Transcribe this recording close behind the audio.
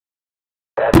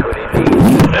That's what he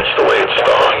needs. That's the way it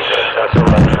starts.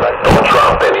 Don't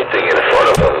drop anything in front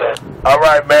of him.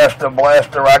 Alright, Master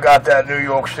Blaster, I got that New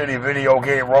York City video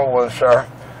gate rolling, sir.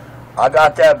 I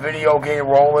got that video gate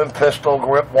rolling, Pistol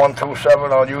Grip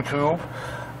 127 on YouTube.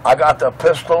 I got the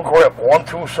Pistol Grip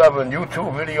 127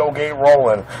 YouTube video gate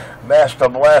rolling. Master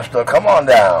Blaster, come on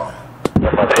down. And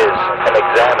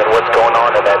examine what's going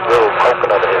on in that little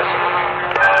coconut of his.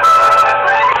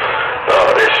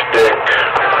 Oh, this stick.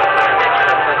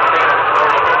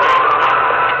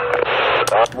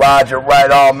 Roger,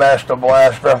 right on, Master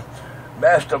Blaster.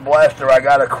 Master Blaster, I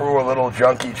got a crew of little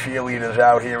junkie cheerleaders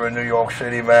out here in New York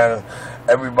City, man.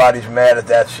 Everybody's mad at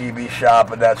that CB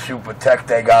shop and that super tech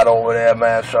they got over there,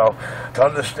 man. So to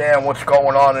understand what's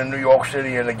going on in New York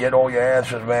City and to get all your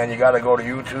answers, man, you got to go to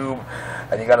YouTube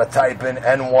and you got to type in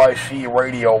NYC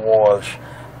Radio Wars.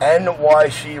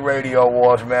 NYC Radio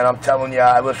Wars, man. I'm telling you,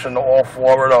 I listen to all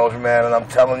 4 of those, man, and I'm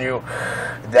telling you,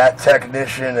 that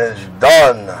technician is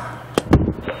done.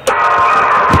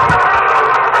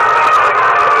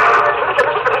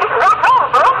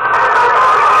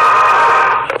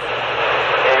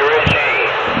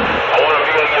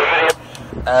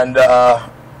 And,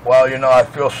 well, you know, I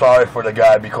feel sorry for the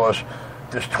guy because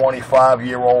this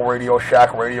 25-year-old Radio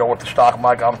Shack radio with the stock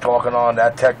mic I'm talking on,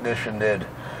 that technician did.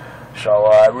 So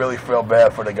I really feel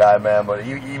bad for the guy, man. But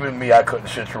even me, I couldn't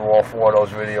sit through all 4 of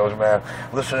those videos, man.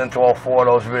 Listening to all 4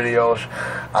 of those videos,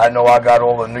 I know I got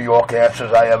all the New York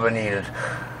answers I ever needed.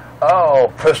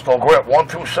 Oh, Pistol Grip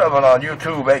 127 on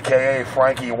YouTube, a.k.a.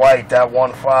 Frankie White, that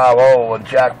 150, and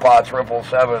Jackpot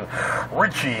 777.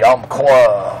 Richie, I'm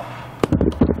Claw.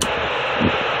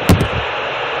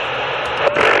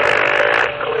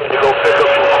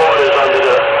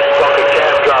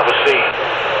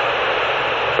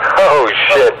 Oh,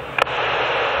 shit.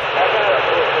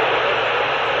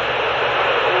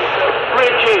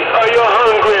 Richie, are you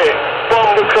hungry?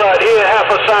 Bumbleclot, here, half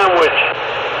a sandwich.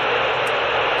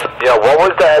 Yeah, what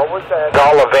was that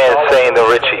dollar van saying to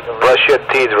Richie? Brush your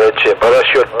teeth, Richie,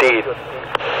 brush your teeth.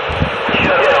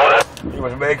 He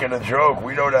was making a joke.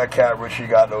 We know that cat Richie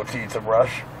got no teeth to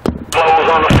brush. Clothes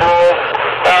on the floor.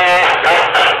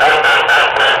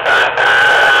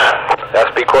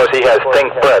 That's because he has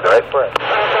stink breath, right?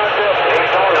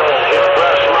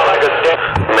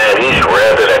 Man, he's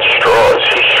rabid at straws.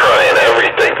 He's trying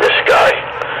everything, this guy.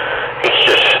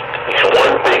 He's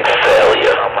one big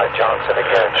failure. Johnson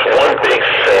again. He's one big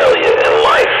failure in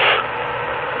life.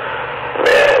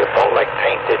 Man, Don't like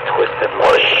tainted, twisted.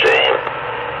 what a shame.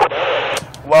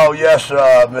 Well, yes,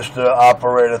 Mr.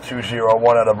 Operator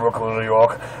 201 out of Brooklyn, New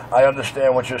York. I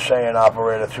understand what you're saying,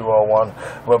 Operator 201.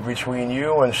 But between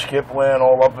you and Skipland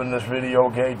all up in this video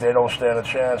gate, they don't stand a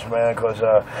chance, man, because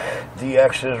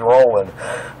DX is rolling.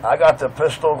 I got the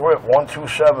Pistol Grip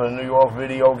 127 New York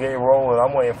video gate rolling.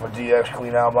 I'm waiting for DX to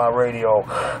clean out my radio.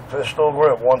 Pistol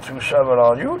Grip 127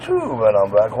 on YouTube, and I'm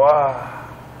back. Wow.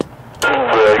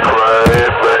 Back quiet.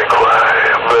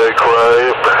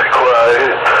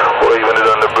 Waving it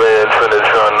on the band, finish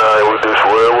on 9 with this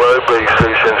worldwide base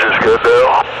station just got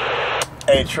down.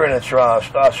 Hey, Trinitron,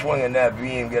 start swinging that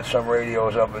beam, get some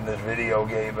radios up in this video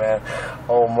game, man.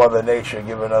 Oh, Mother Nature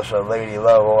giving us a lady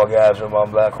love orgasm.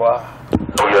 I'm back. Wow.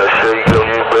 I'm gonna shake 'em,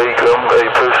 you bake 'em. Hey,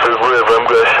 Pistol Grip, I'm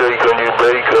gonna shake 'em, you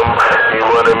bake 'em. You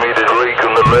wanted me to rake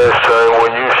 'em the last time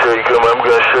when you shake 'em. I'm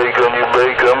gonna shake 'em, you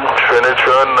bake 'em.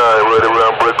 Trinitron 9, right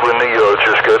around Brooklyn, New York,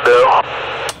 just got down.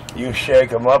 You shake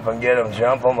them up and get them,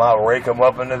 jump them, I'll rake them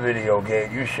up in the video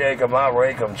gate. You shake them, I'll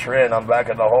rake them, Trin, I'm back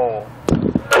in the hole.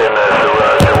 And that's the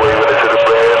Roger, waving it to the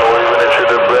band, waving it to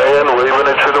the band, waving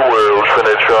it to the world.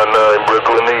 Trinitron 9,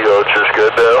 Brooklyn, New York, just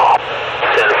got down.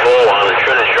 10-4 on the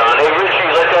Trinitron. Hey, Richie,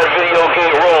 let that video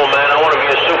gate roll, man. I want to be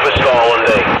a superstar one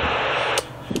day.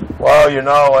 Well, you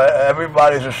know,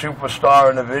 everybody's a superstar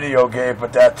in the video game,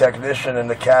 but that technician and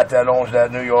the cat that owns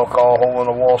that New York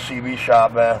hole-in-the-wall CB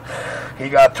shop, man, he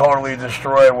got totally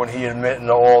destroyed when he admitted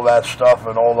to all that stuff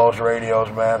and all those radios,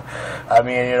 man. I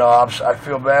mean, you know, I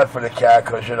feel bad for the cat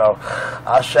because, you know,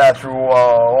 I sat through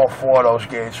all 4 of those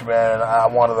gates, man, and I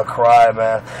wanted to cry,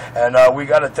 man. And we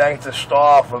got to thank the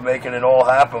Star for making it all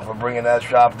happen, for bringing that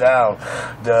shop down.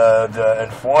 The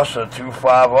Enforcer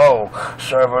 250,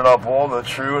 serving up all the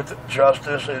truth,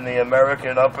 justice, and the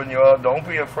American up in your, don't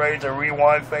be afraid to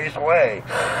rewind face away.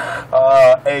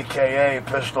 A.K.A.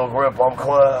 Pistol Grip, I'm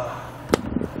clear.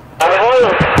 Oh,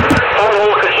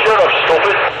 shut up,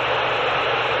 stupid.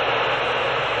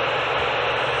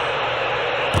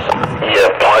 Yeah,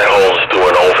 Piehole's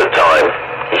doing overtime.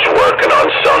 He's working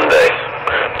on Sunday.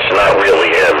 It's not really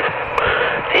him.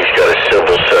 He's got a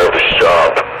civil service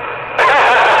job.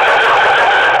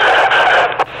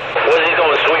 What's he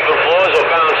doing, sweeping floors or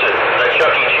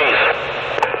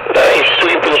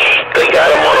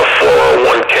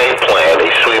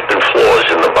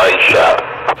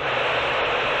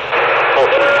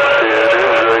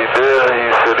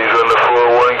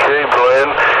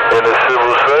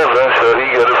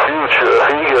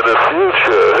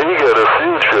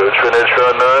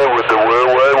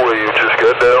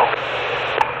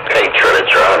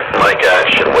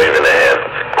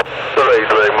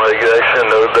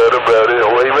about it.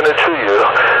 Waving it to you.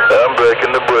 I'm back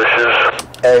in the bushes.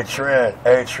 Hey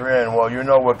Trin, well, you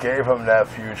know what gave him that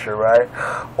future, right?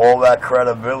 All that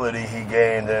credibility he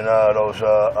gained in those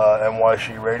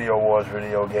NYC Radio Wars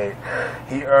video gate.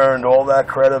 He earned all that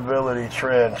credibility,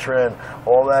 Trin,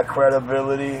 all that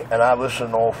credibility, and I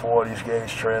listened to all 4 of these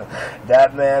gates, Trin.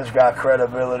 That man's got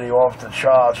credibility off the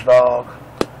charts, dog.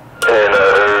 And I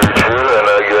heard you, and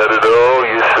I got it all.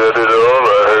 You said it all.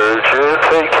 I heard you.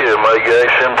 Take care, Mike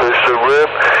Action, Pistol Grip,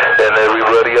 and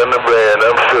everybody on the band.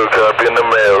 I'm still copying the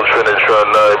mail. Trinitron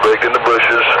 9, back in the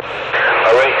bushes.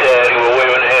 All right, Daddy, we're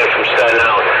waving ahead from Staten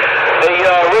Island. Hey,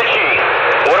 Richie,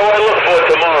 what do I look for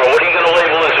tomorrow? What are you going to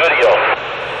label this video?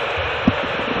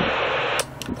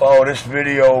 Oh, this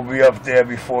video will be up there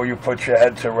before you put your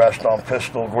head to rest on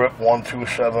Pistol Grip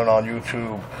 127 on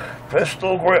YouTube.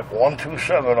 Pistol Grip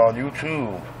 127 on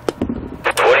YouTube.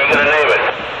 What are you going to name it?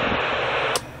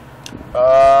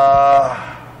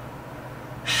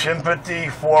 Sympathy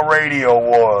for Radio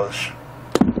Wars.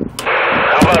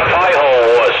 How about Pie Hole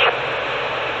Wars?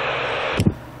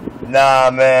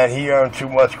 Nah, man, he earned too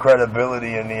much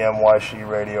credibility in the NYC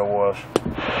Radio Wars.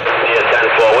 Yeah,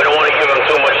 10-4. We don't want to give him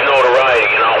too much notoriety,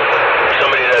 you know?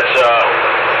 Somebody that's a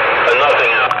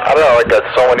nothing out. I don't know, I got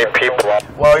so many people.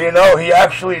 Well, you know, he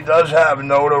actually does have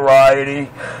notoriety.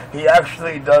 He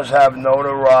actually does have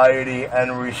notoriety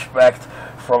and respect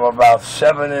from about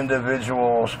 7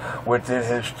 individuals within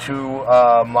his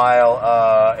 2-mile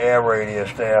air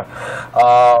radius there.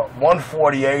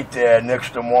 148 there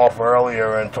nixed him off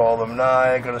earlier and told him, nah,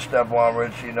 I ain't going to step on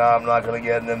Richie. Nah, I'm not going to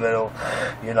get in the middle.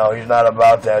 You know, he's not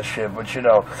about that shit. But, you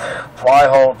know,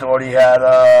 Pryholt thought he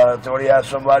had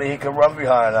somebody he could run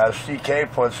behind. As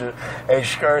CK puts it, a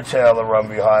skirt tail to run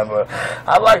behind. But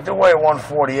I like the way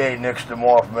 148 nixed him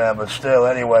off, man. But still,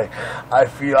 anyway, I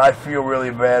feel really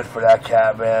bad for that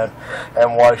cat, man.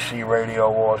 NYC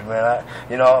Radio Wars, man.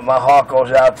 You know, my heart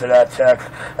goes out to that tech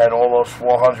and all those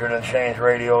 400 and change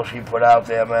radios he put out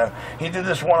there, man. He did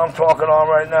this one I'm talking on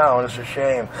right now, and it's a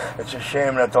shame. It's a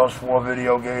shame that those 4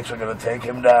 video gates are going to take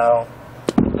him down.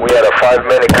 We had a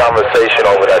 5-minute conversation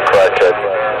over that crackhead.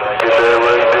 Get that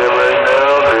right there right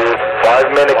now, dude.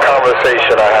 5-minute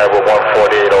conversation I had with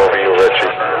 148 over you,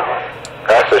 Richie.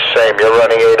 That's a shame. You're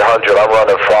running 800. I'm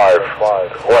running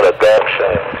 5. What a damn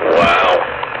shame. Wow.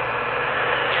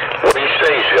 What do you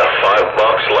say? He's got $5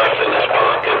 left in his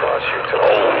pocket.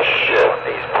 Holy shit.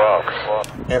 These bucks.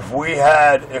 If we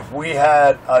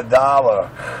had $1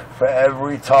 for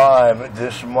every time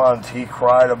this month he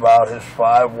cried about his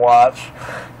 5 watts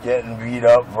getting beat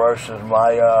up versus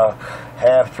my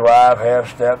half drive, half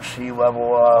step, sea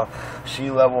level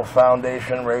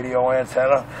foundation radio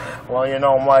antenna. Well, you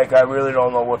know, Mike, I really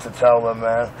don't know what to tell them,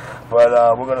 man. But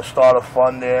we're going to start a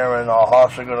fund there, and our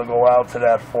hearts are going to go out to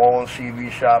that fallen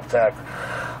CB Shop Tech.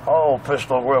 Oh,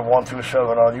 Pistol Grip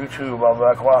 127 on YouTube. I'm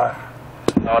back live.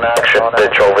 On action,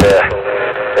 bitch, over there.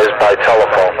 Is by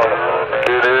telephone.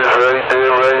 It is right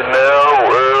there right now.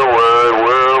 Worldwide.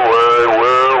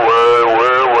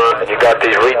 And you got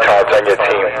these retards on your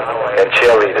team and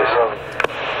cheerleaders.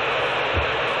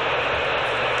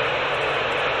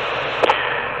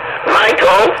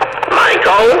 Michael,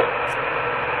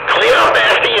 clean up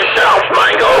after yourself,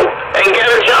 Michael, and get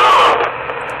a job.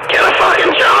 Get a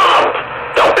fucking job.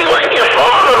 Don't be like your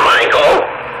father, Michael.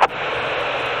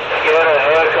 Get a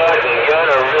haircut and get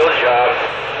a real job.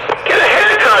 Get a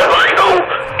haircut, Michael.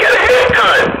 Get a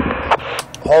haircut.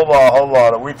 Hold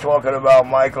on. Are we talking about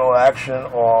Michael Action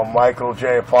or Michael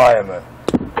J. Fireman?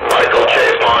 Michael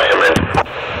J. Fireman.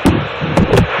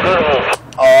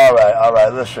 All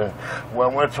right, listen.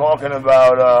 When we're talking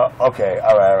about, okay,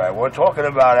 all right. We're talking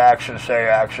about Action, say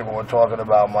Action. When we're talking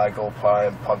about Michael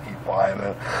Pine, Punky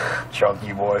Fireman,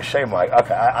 Chunky Boy, say Mike.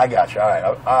 Okay, I got you. All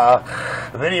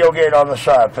right. Video gate on the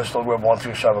side, Pistol Grip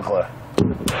 127 clear.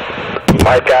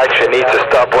 Mike Action needs to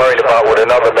stop worrying about what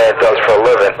another man does for a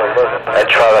living and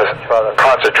try to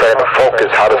concentrate and focus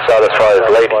how to satisfy his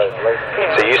lady.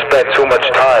 So you spend too much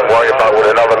time worrying about what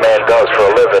another man does for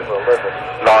a living,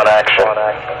 non-action.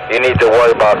 You need to worry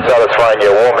about satisfying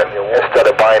your woman instead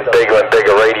of buying bigger and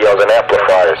bigger radios and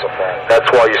amplifiers. That's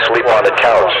why you sleep on the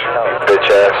couch,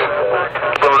 bitch ass.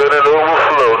 Let it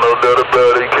overflow, no doubt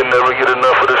about it. You can never get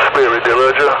enough of the spirit, there,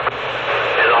 Roger?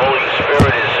 And the Holy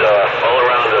Spirit is all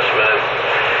around us, man.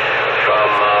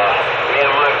 From me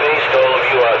and my base to all of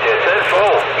you out there.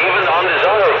 Tenfold, even the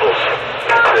undesirables.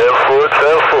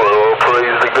 10-4, all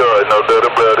praise to God, no doubt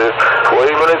about it.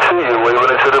 Waving it to you,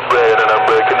 waving it to the band, and I'm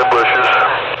back in the bushes.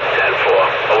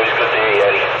 10-4, always good to hear you,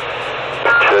 Eddie.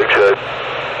 Check.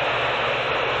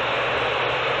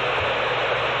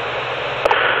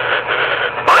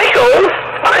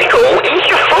 Michael, eat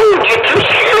your food,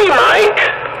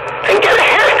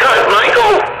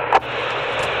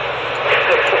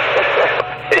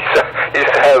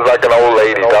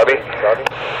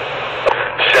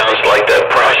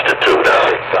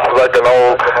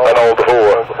 an old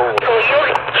whore.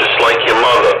 Just like your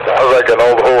mother. Sounds like an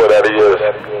old whore that he is.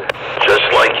 Just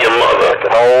like your mother.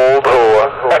 An old whore.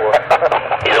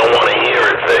 You don't want to hear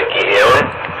it, Vic. You hear him?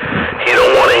 You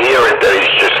don't want to hear it that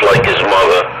he's just like his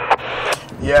mother.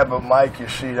 Yeah, but Mike, you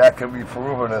see, that could be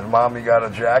proven. His mommy got a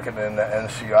jacket in the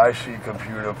NCIC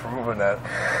computer proving that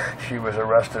she was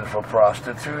arrested for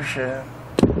prostitution.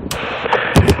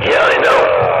 Yeah, I know.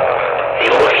 He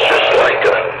looks just like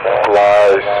her.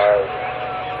 Lies.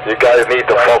 You guys need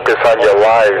to focus on your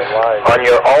lives, on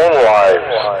your own lives,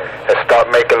 and stop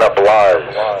making up lies.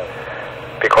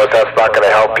 Because that's not going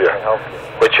to help you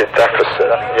with your deficit.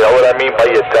 You know what I mean by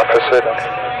your deficit?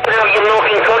 Now you're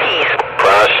milking cookies.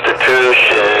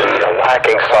 Prostitution. You're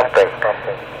lacking something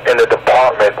in the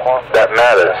department that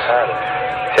matters.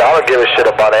 See, I don't give a shit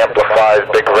about amplifiers,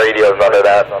 big radios, none of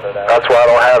that. That's why I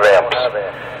don't have amps.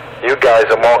 You guys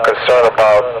are more concerned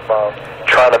about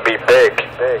trying to be big,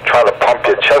 trying to pump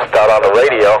your chest out on the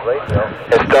radio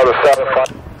instead of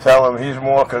selling. Tell him he's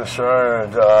more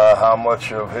concerned how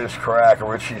much of his crack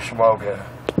Richie's smoking.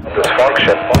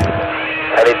 Dysfunction.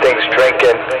 And he thinks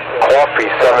drinking coffee,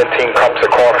 17 cups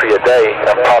of coffee a day,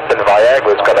 and popping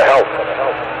Viagra is going to help.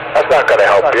 That's not going to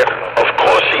help you. Of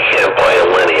course he can't buy a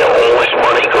linear. All his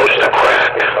money goes to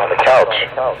crack. On the couch.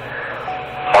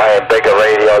 Buying bigger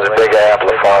radios, bigger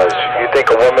amplifiers. You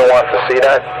think a woman wants to see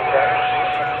that?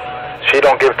 She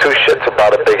don't give two shits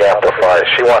about a big amplifier.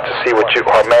 She wants to see what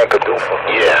her man could do for her.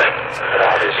 Yeah.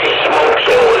 He smokes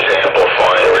all his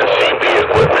amplifier and CB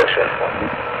equipment.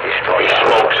 He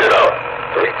smokes it up.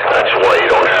 That's why you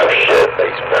don't have shit.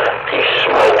 He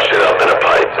smokes it up in a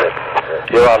pipe.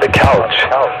 You're on the couch.